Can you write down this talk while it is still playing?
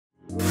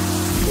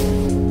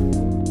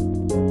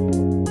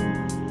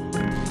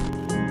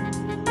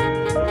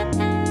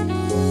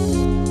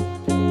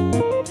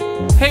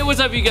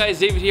up, you guys?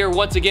 David here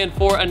once again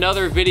for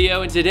another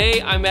video, and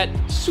today I'm at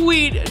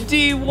Sweet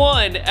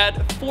D1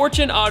 at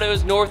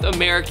Fortunato's North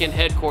American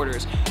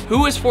headquarters.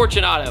 Who is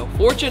Fortunato?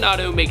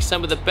 Fortunato makes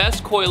some of the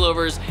best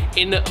coilovers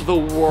in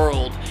the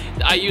world.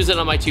 I use it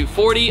on my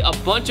 240. A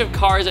bunch of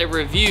cars I've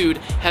reviewed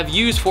have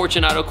used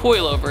Fortunato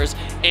coilovers,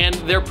 and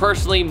they're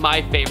personally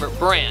my favorite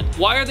brand.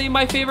 Why are they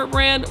my favorite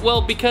brand?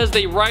 Well, because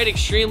they ride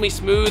extremely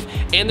smooth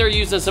and they're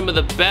using some of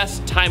the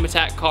best time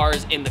attack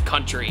cars in the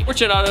country.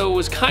 Fortunato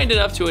was kind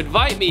enough to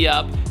invite me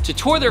up to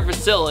tour their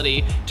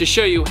facility to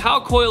show you how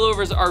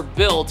coilovers are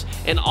built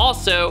and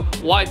also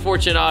why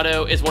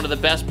Fortunato is one of the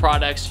best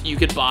products you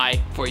could buy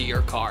for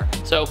your car.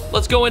 So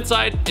let's go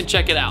inside and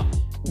check it out.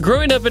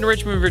 Growing up in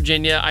Richmond,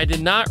 Virginia, I did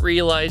not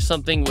realize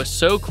something was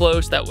so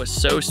close that was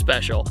so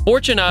special.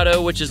 Fortunato,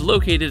 which is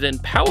located in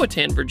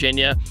Powhatan,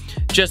 Virginia,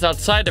 just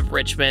outside of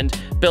Richmond,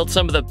 built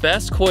some of the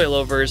best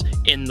coilovers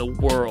in the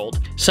world.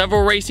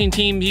 Several racing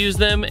teams use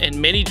them and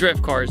many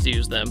drift cars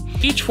use them.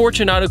 Each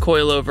Fortunato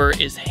coilover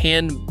is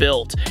hand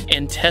built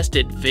and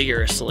tested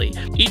vigorously.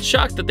 Each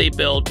shock that they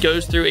build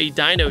goes through a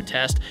dyno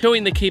test,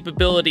 showing the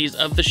capabilities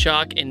of the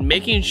shock and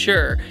making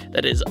sure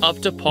that it is up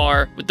to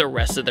par with the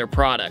rest of their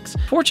products.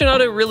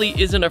 Fortunato really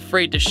isn't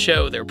afraid to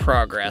show their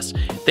progress.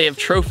 They have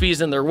trophies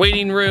in their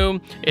waiting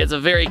room, it's a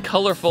very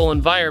colorful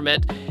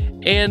environment,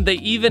 and they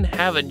even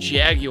have a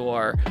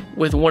Jaguar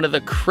with one of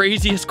the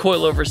craziest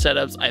coilover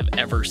setups I've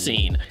ever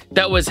seen.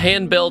 That was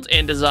hand built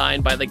and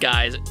designed by the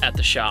guys at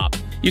the shop.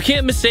 You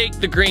can't mistake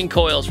the green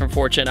coils from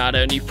Fortunato,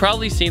 and you've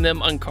probably seen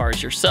them on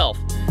cars yourself.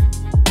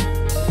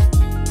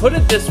 Put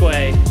it this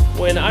way,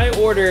 when I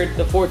ordered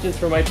the Fortunes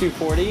for my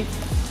 240,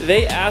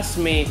 they asked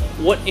me,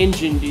 what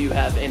engine do you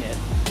have in it?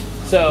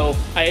 So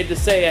I had to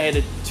say I had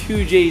a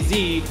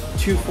 2JZ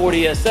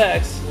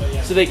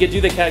 240SX so they could do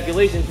the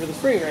calculation for the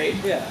spring rate.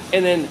 Yeah.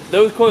 And then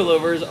those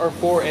coilovers are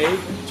for a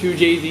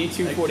 2JZ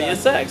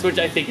 240SX, which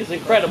I think is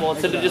incredible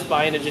instead of just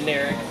buying a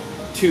generic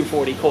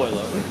 240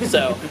 coilover.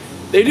 So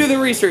they do the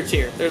research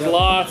here. There's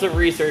lots of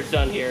research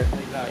done here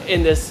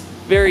in this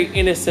very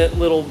innocent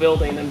little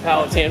building in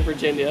Powhatan,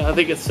 Virginia. I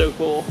think it's so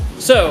cool.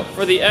 So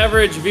for the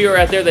average viewer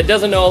out there that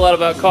doesn't know a lot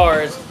about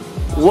cars,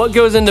 what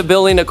goes into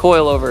building a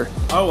coilover?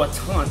 Oh, a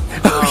ton.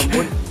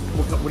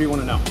 What do you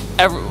want to know?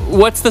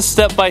 What's the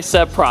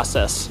step-by-step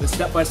process? The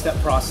step-by-step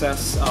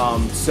process,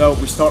 so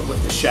we start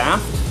with the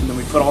shaft, and then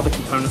we put all the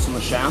components on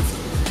the shaft,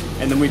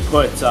 and then we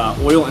put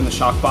oil in the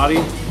shock body,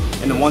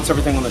 and then once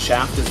everything on the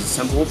shaft is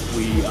assembled,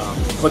 we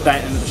put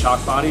that into the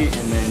shock body,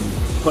 and then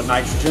put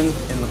nitrogen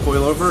in the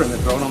coilover, and then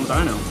throw it on the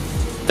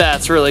dyno.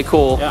 That's really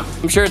cool. Yeah.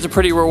 I'm sure it's a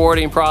pretty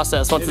rewarding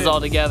process once it's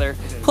all together.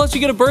 Plus you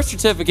get a birth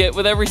certificate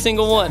with every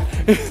single one.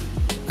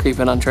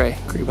 Creeping on Trey,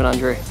 creeping on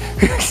Trey.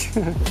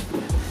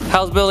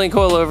 How's building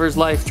coilovers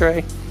life,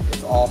 Trey?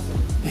 It's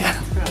awesome. Yeah.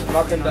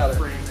 Nothing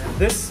better.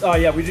 This,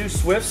 yeah, we do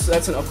Swifts.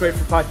 That's an upgrade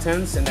for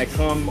 510s, and they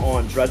come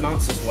on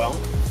dreadnoughts as well.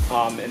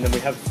 And then we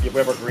have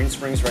our green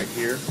springs right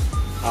here.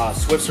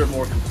 Swifts are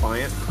more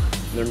compliant.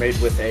 They're made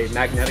with a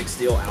magnetic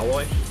steel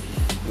alloy,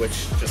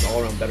 which just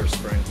all around better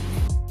spring.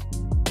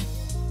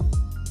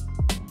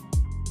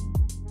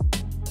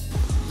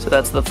 So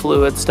that's the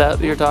fluid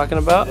step you're talking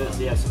about?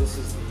 Yeah, so this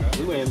is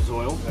blue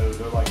AMSoil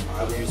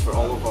that we use for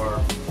all of our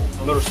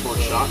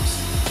motorsport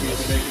shocks. We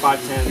use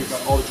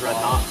 510s, all the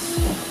dreadnoughts.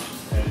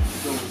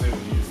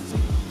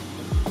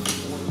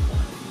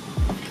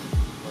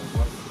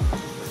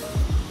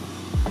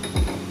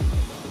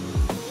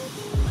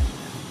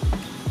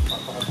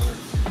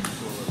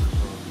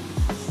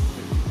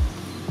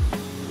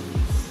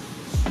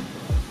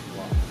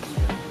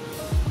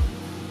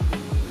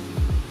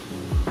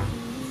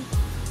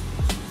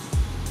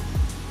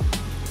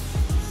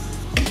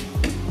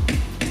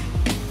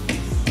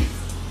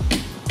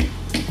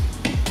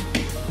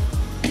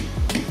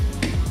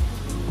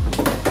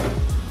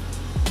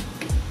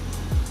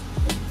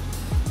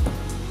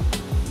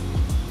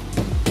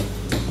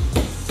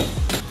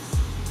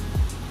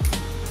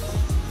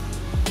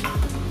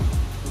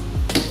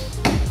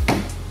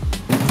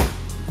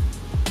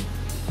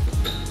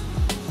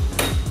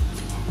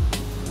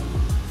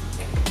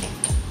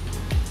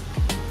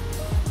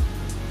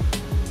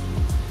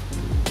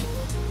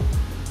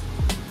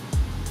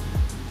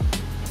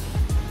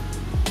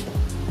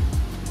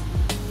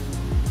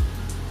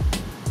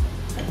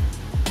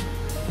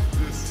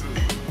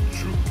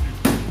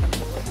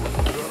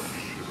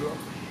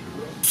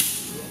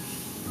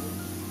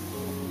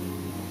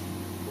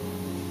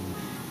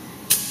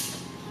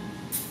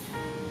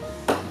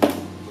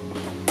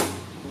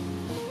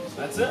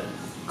 That's it.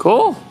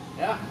 Cool.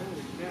 Yeah.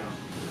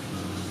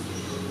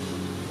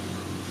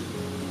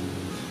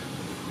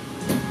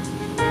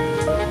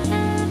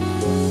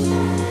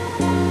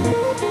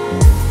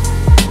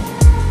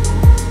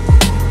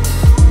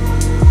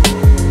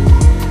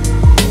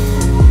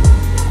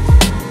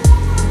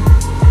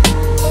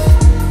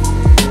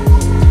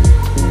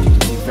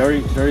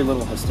 Very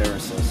little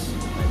hysteresis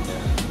right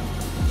there.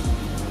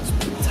 It's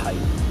pretty tight.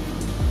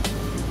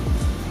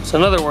 So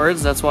in other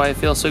words, that's why I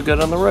feel so good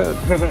on the road.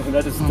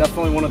 That is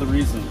definitely one of the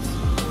reasons.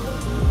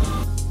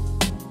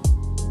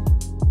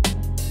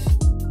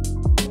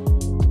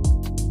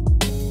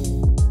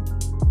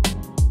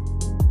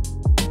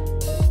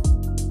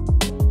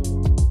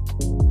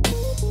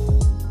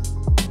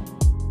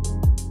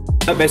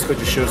 That basically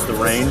just shows the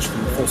range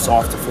from full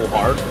soft to full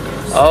hard.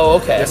 Oh,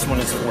 okay. This one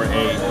is for a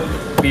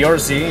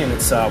BRZ, and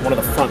it's one of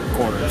the front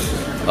corners.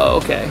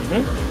 Oh, okay.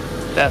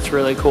 That's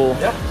really cool.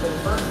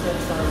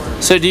 Yeah.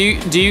 So do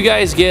you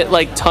guys get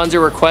like tons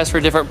of requests for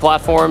different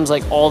platforms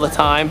like all the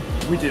time?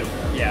 We do.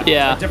 Yeah.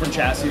 Yeah. Like different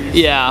chassis.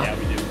 Yeah. Yeah,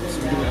 we do.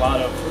 So we do a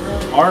lot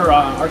of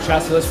our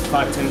chassis list for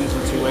 510s and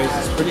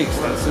 2-ways is pretty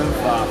extensive.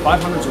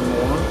 500s or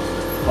more,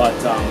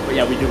 but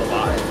yeah, we do a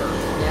lot for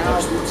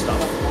motorsport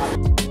stuff.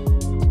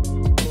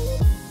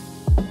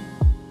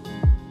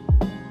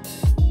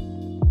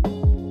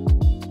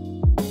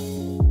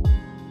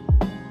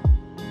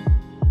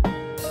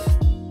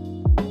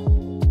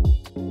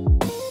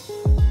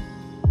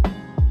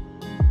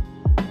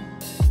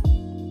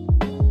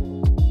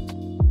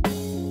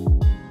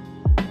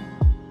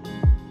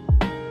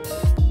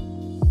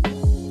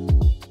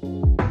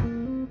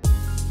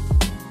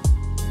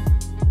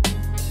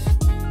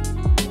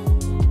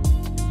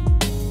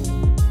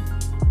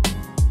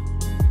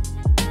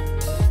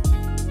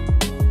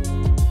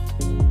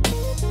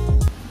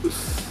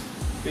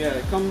 Yeah,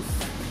 it comes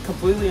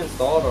completely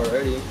installed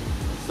already.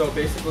 So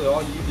basically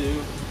all you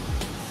do,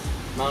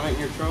 mount it in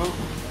your trunk,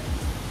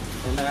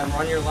 and then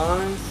run your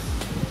lines,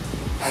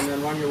 and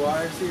then run your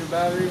wires to your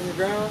battery and your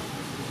ground.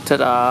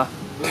 Ta-da.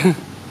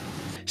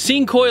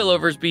 Seeing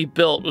coilovers be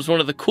built was one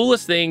of the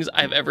coolest things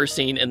I've ever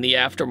seen in the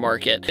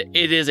aftermarket.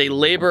 It is a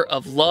labor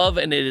of love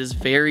and it is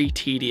very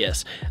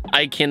tedious.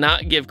 I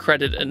cannot give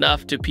credit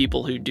enough to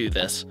people who do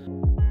this.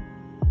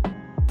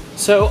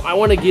 So I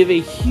want to give a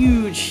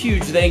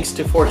huge thanks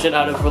to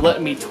Fortunato for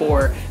letting me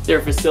tour their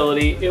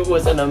facility. It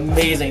was an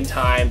amazing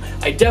time.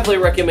 I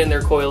definitely recommend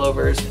their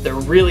coilovers. They're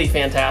really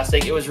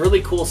fantastic. It was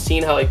really cool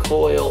seeing how a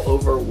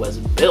coilover was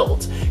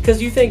built,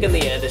 because you think in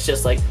the end it's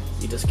just like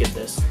you just get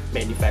this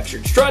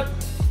manufactured strut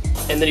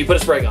and then you put a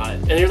spring on it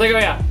and you're like, oh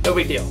yeah, no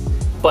big deal.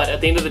 But at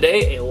the end of the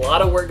day, a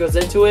lot of work goes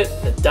into it.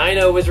 The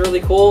dyno was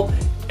really cool.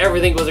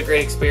 Everything was a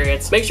great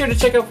experience. Make sure to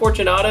check out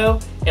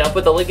Fortunato, and I'll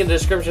put the link in the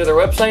description of their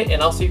website,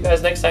 and I'll see you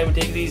guys next time, and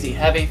take it easy.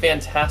 Have a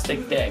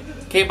fantastic day.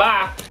 Okay,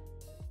 bye.